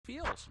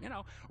feels, you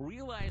know,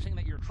 realizing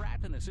that you're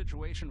trapped in a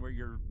situation where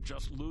you're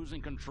just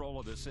losing control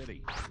of the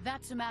city.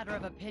 That's a matter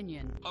of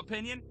opinion.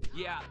 Opinion?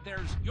 Yeah,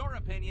 there's your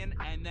opinion,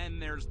 and then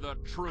there's the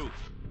truth.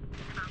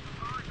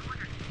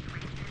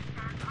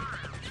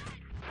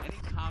 Any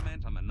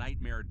comment on the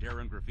nightmare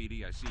Darren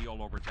graffiti I see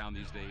all over town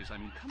these days? I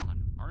mean, come on.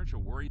 Aren't you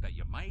worried that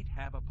you might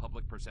have a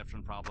public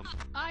perception problem?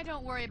 I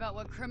don't worry about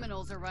what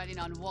criminals are writing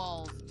on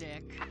walls,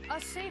 Dick.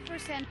 A safer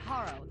San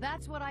Paro.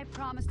 That's what I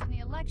promised in the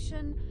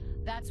election.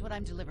 That's what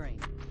I'm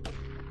delivering.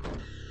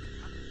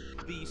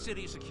 The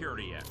City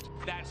Security Act.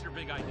 That's your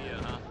big idea,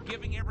 huh?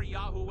 Giving every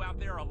yahoo out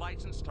there a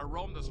license to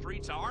roam the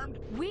streets armed?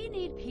 We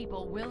need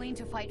people willing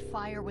to fight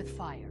fire with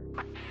fire.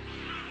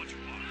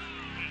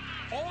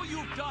 All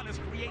you've done is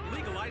create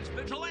legalized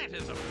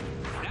vigilantism.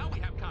 Now we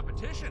have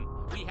competition.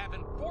 We have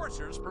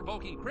enforcers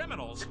provoking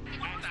criminals,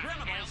 and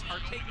criminals are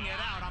taking it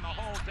out on the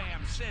whole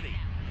damn city.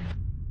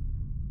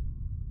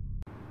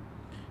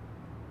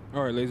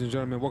 All right, ladies and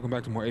gentlemen, welcome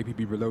back to more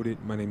APB Reloaded.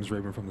 My name is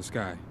Raven from the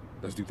Sky.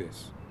 Let's do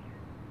this.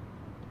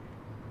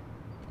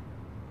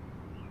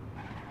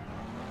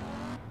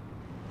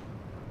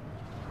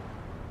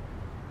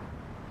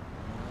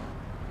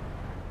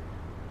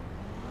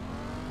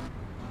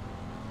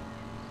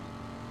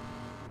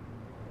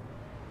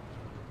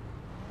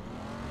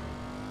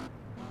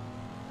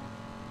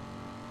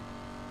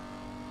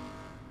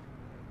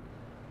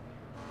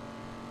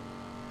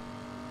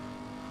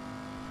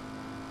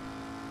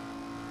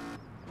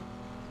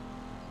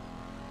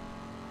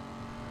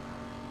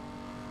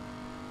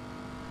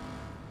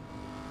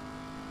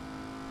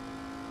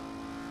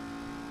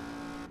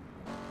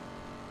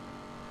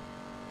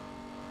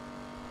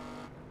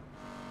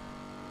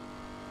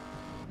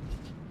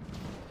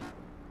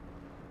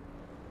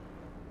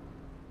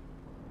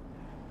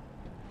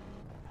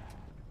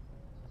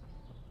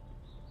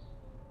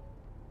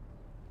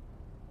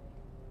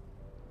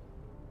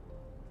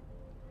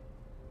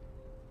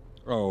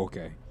 Oh,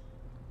 okay.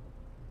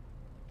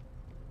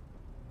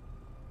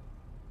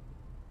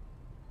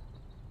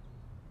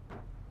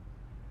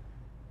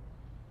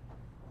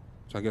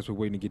 So I guess we're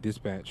waiting to get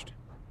dispatched.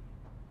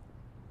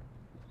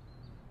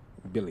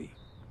 Billy.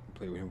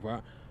 Play with him.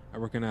 I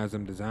recognize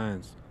them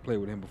designs. Played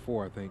with him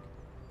before, I think.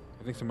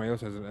 I think somebody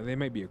else has it. They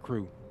may be a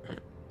crew.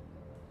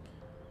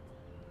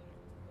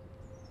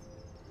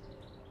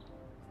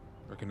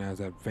 Recognize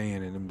that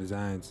van and them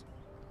designs.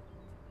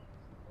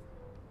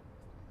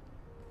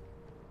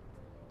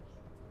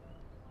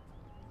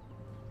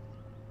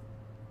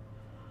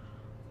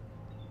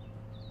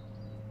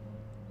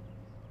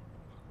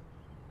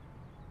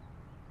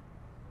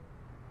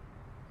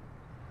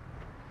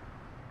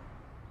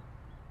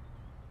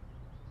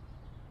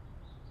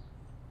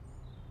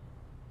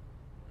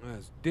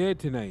 That's dead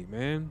tonight,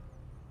 man.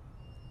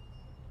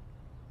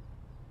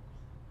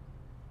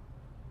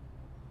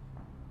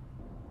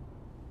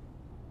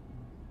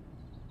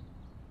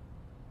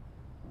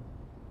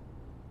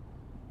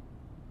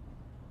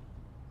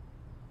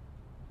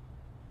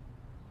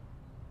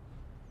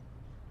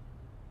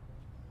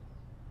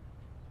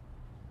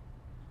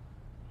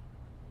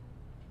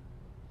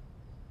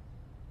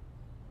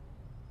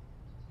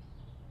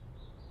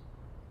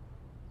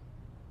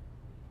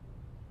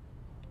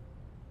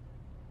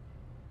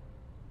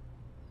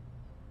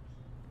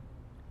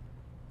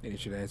 They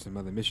should add some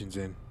other missions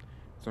in.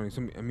 It's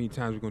only how many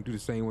times we're gonna do the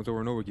same ones over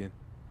and over again.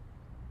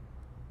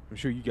 I'm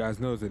sure you guys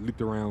know that looped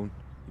around.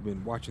 You've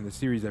been watching the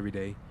series every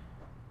day.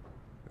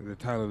 The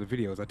title of the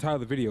videos. I title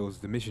the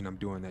videos the mission I'm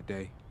doing that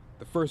day.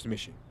 The first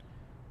mission,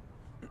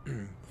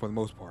 for the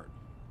most part.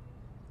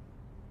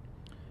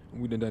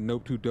 We done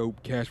Nope Too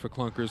Dope, Cash for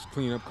Clunkers,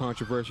 Clean Up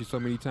Controversy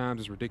so many times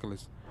it's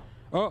ridiculous.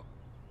 Oh,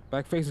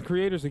 back facing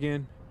creators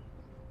again.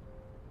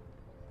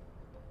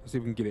 Let's see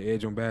if we can get an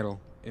edge on battle.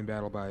 In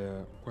battle by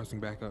requesting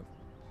backup.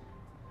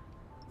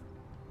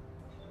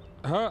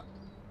 Now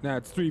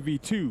it's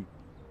 3v2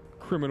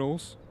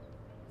 criminals.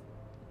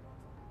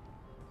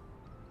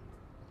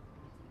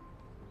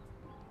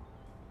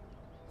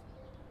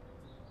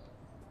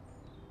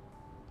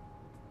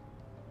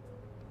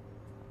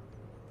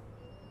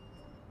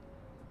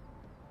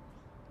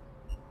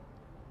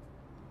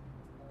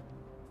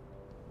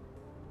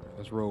 All right,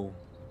 let's roll.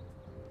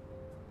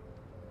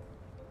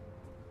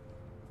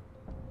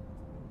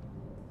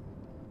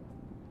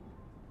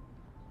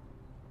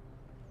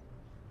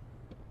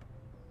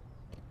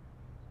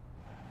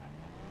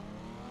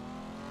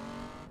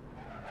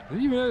 Did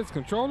he even have his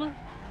controller?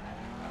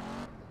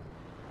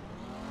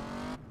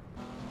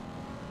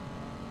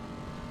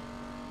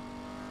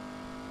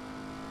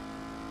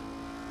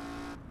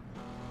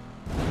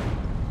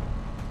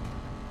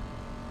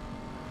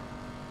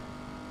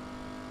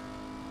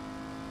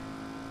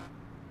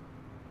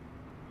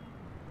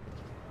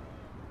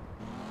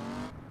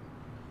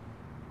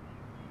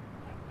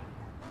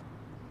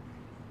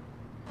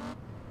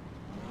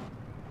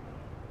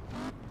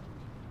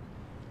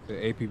 The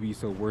APB is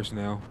so worse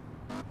now.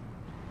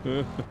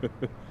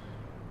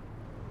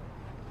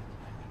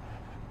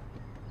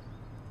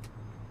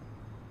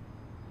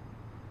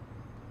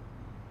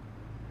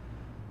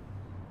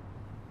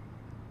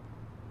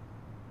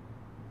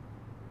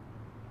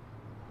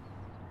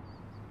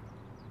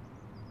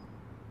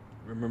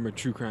 Remember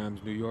True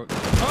Crimes New York.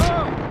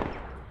 Oh!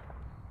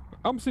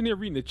 I'm sitting here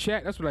reading the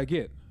chat. That's what I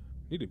get.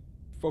 Need to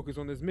focus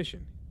on this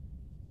mission.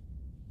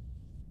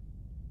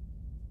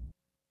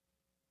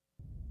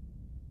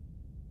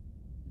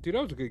 Dude,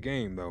 that was a good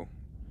game, though.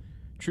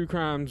 True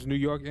Crimes New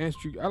York and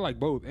I like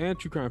both. And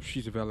True Crimes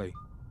Streets of LA.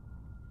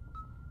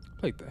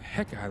 Played the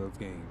heck out of those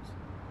games.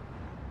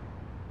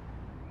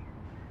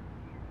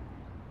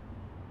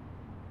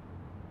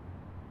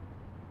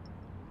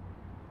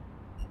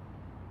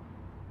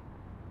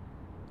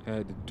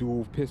 Had the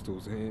dual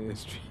pistols and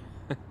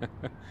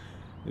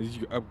you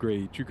could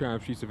upgrade. True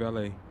Crime Streets of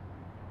LA.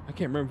 I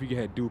can't remember if you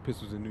had dual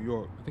pistols in New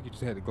York. I think you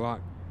just had the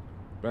Glock.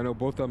 But I know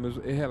both of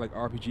them, it had like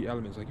RPG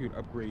elements. Like you could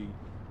upgrade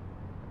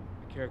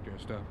the character and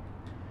stuff.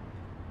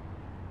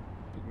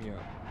 Pick me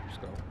up. Let's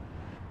go.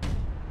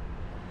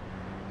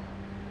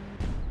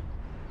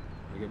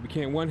 Okay, we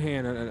can't one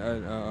hand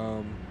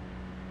an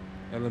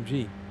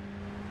LMG.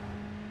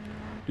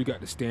 You got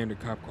the standard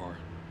cop car.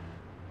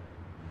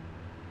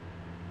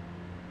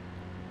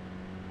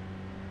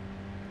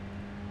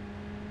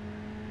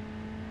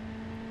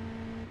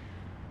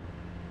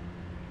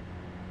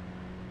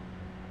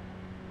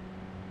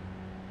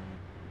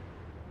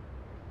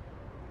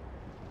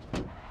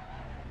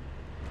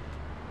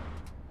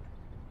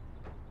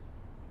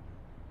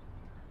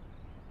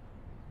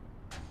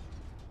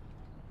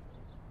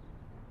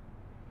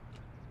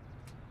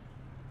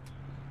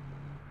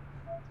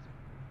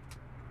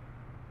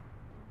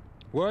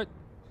 What?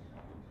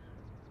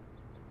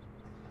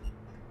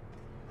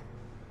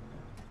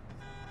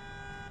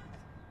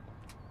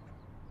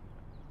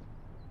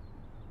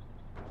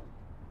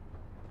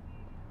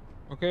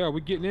 Okay, are we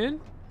getting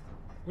in?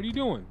 What are you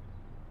doing?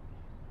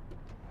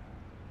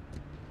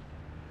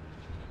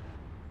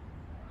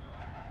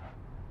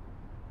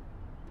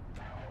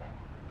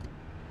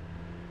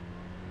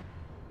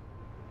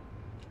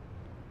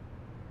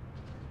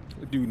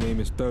 The dude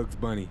name is Thugs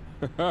Bunny.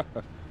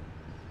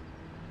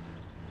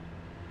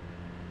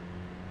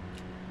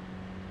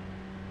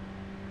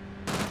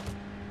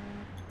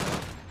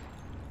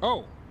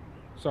 Oh,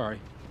 sorry.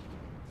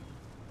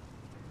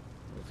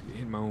 Let's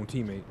hit my own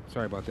teammate.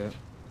 Sorry about that.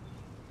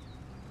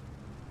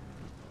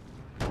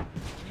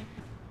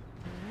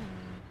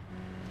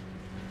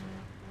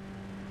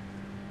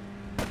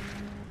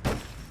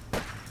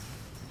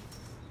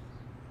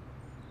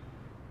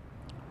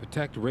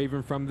 Protect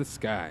Raven from the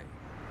sky.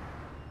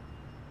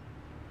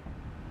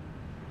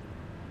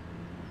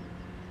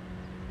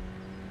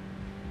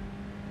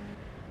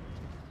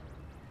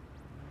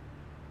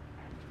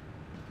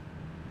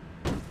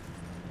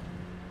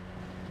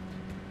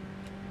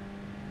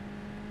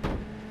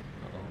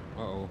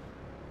 Uh-oh.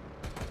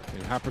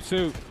 In hot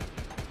pursuit.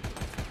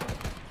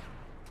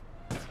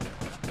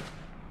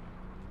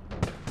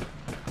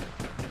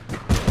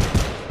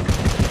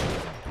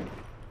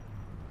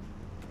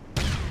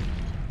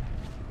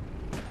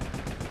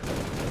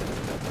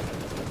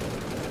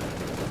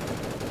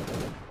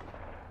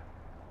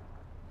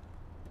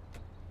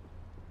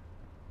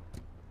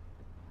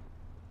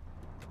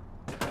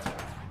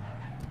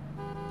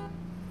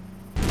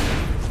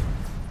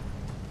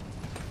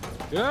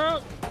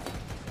 Yep.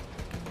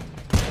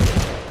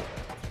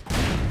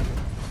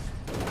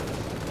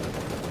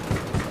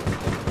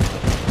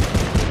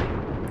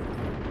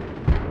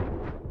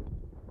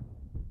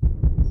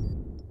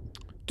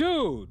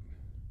 Dude.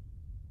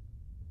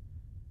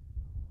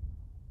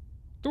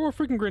 Throw a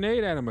freaking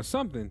grenade at him or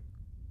something.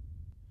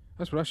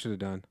 That's what I should have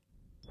done.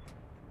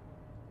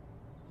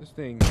 This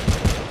thing.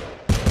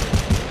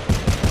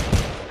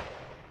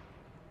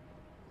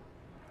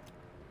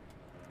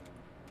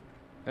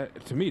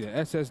 To me, the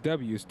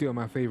SSW is still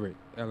my favorite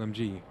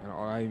LMG.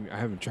 I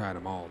haven't tried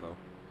them all,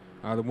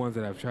 though. The ones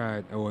that I've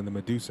tried, oh, and the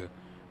Medusa.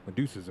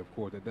 Medusa's, of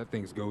course, that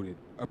thing's goated.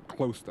 Up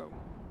close, though.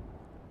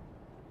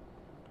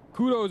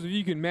 Kudos if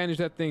you can manage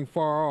that thing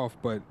far off,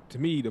 but to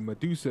me, the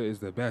Medusa is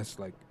the best,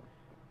 like,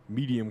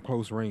 medium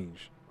close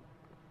range.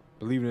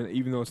 Believe it,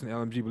 even though it's an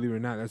LMG, believe it or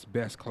not, that's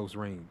best close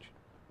range.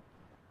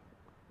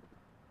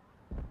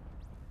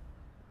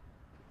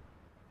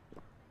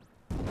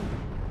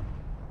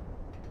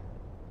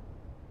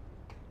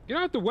 Get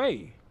out the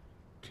way.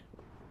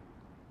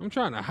 I'm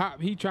trying to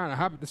hop. He trying to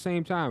hop at the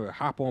same time. But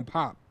hop on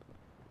pop.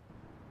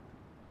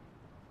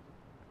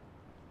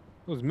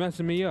 It was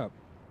messing me up.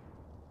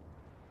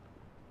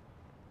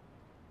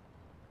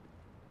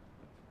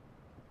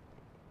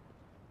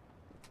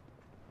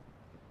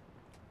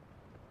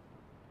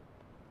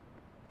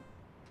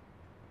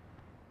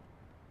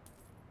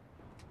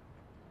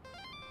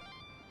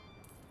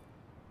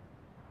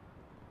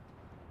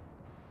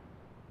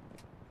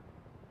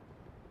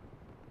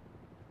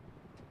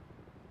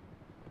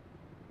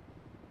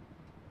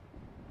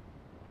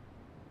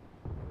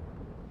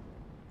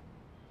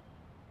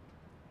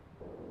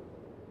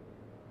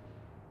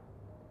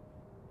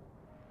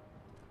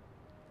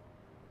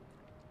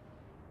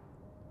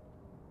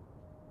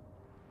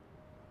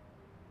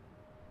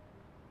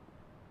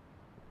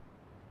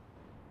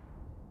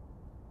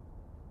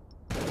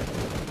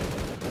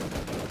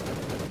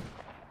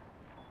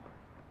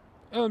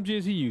 LMG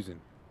is he using?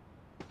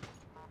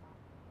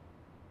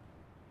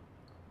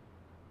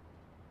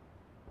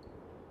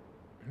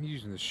 I'm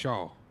using the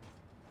shawl.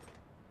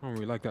 I don't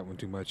really like that one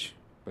too much,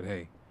 but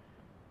hey,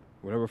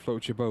 whatever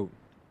floats your boat.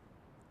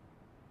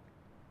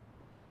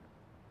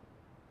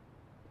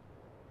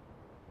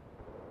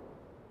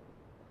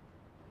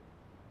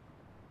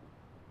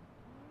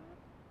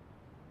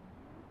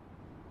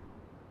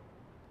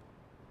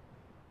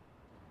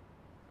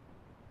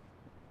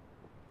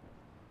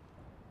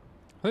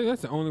 I think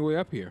that's the only way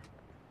up here.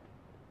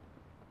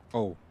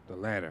 Oh, the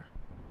ladder.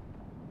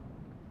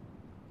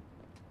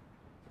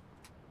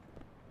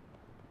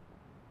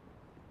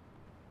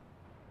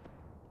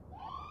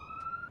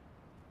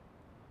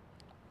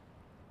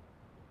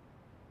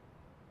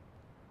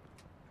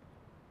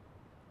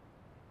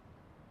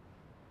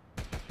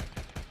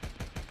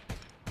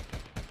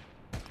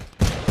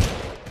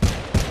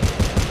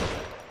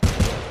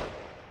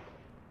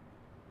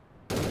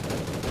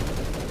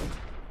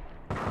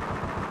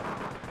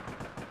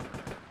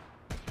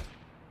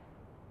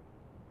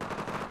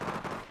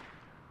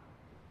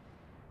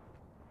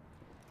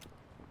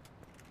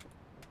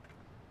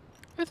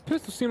 This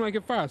pistol seems like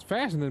it fires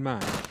faster than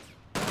mine.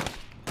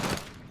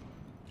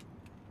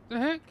 The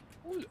heck?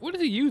 What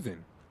is he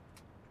using?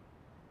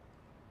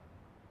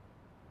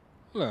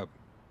 Hold up.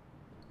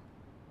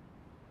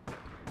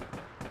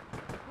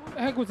 What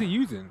the heck was he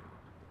using?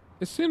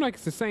 It seemed like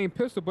it's the same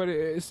pistol, but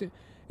it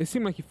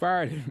seemed like he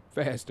fired it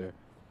faster.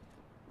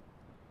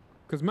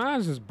 Cause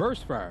mine's just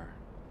burst fire.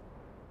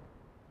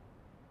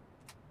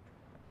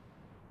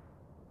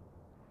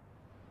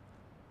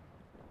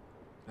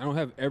 I don't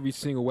have every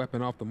single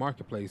weapon off the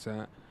marketplace.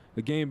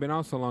 The game been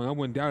out so long, I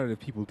wouldn't doubt it if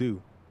people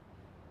do.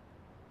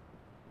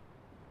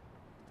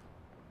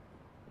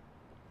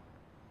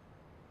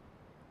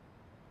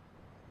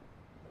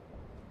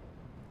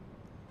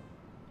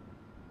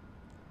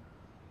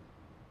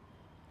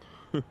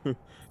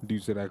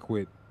 Dude said I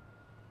quit.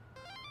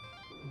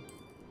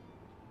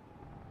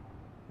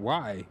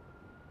 Why?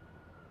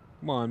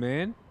 Come on,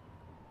 man.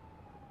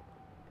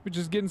 We're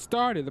just getting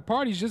started. The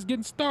party's just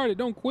getting started.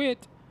 Don't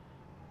quit.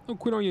 Don't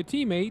quit on your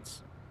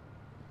teammates.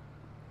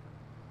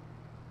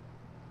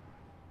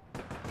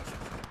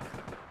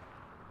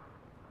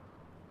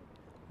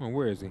 Oh,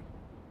 where is he?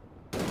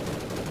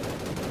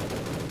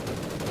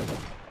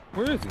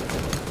 Where is he?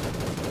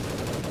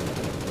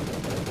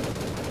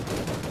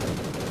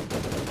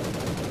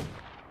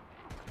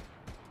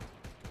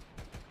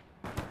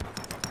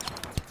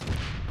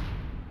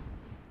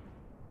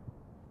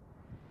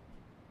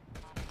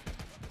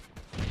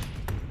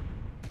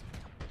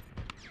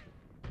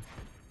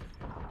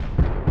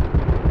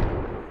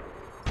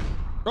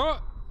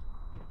 Oh!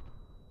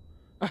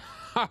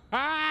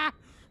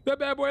 That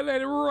bad boy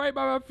landed right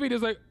by my feet.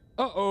 It's like,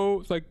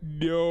 uh-oh. It's like,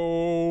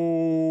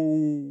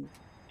 no.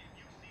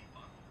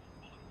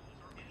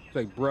 It's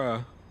like,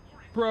 bruh.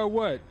 Bruh,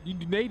 what? You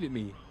naded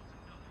me.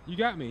 You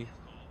got me.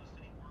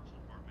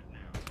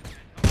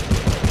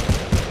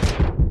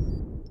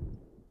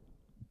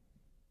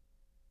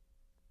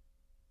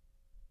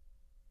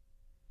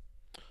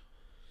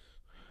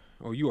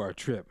 Oh, you are a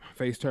trip.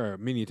 Faced her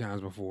many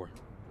times before.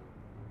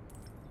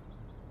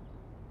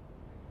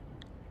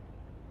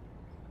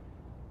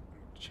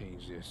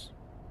 Change this.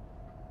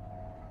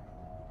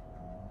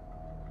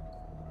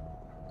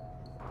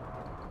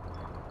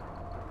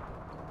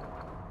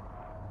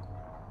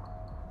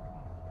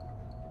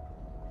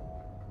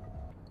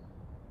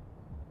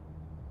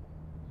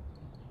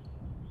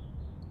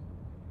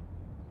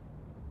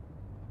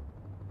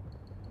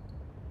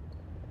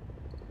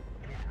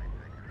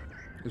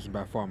 This is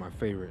by far my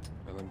favorite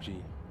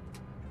LMG.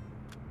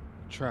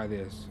 Try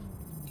this.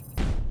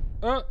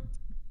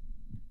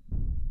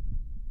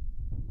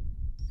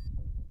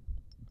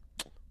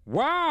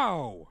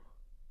 Wow!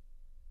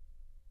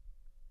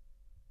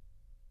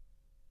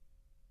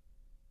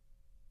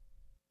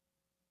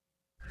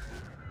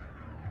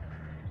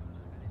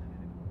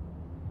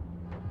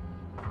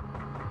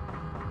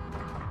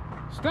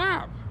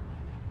 Stop!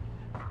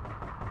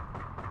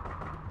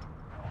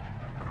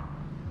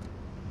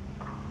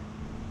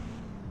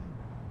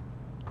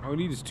 All we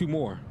need is 2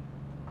 more.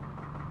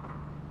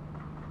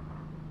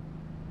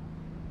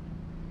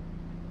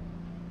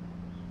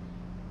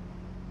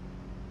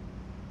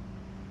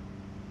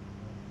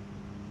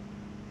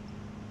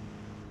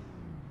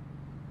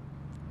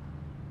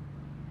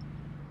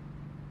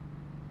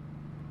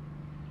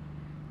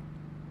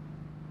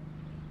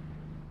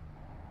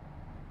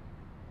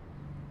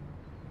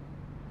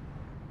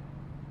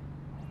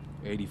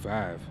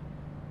 $85.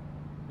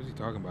 What's he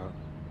talking about?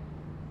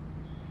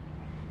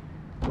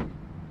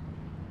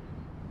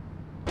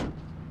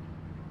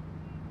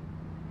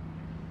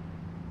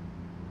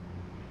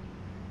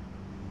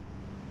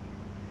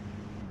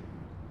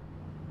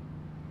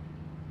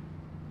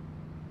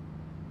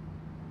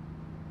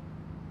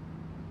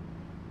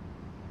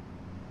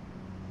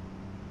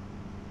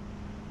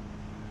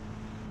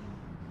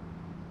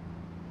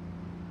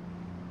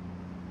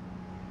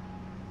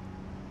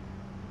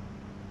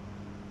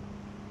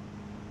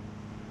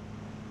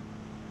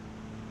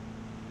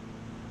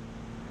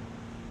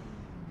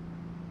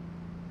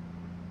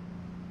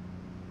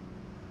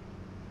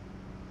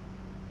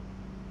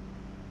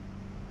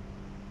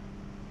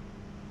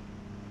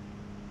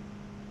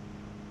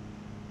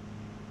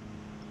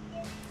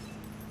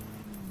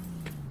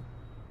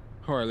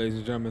 All right, ladies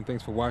and gentlemen,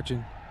 thanks for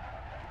watching.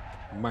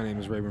 My name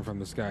is Raven from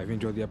the Sky. If you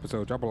enjoyed the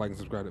episode, drop a like and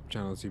subscribe to the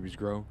channel and see series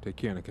grow. Take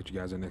care, and I'll catch you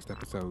guys in the next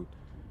episode.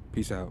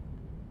 Peace out.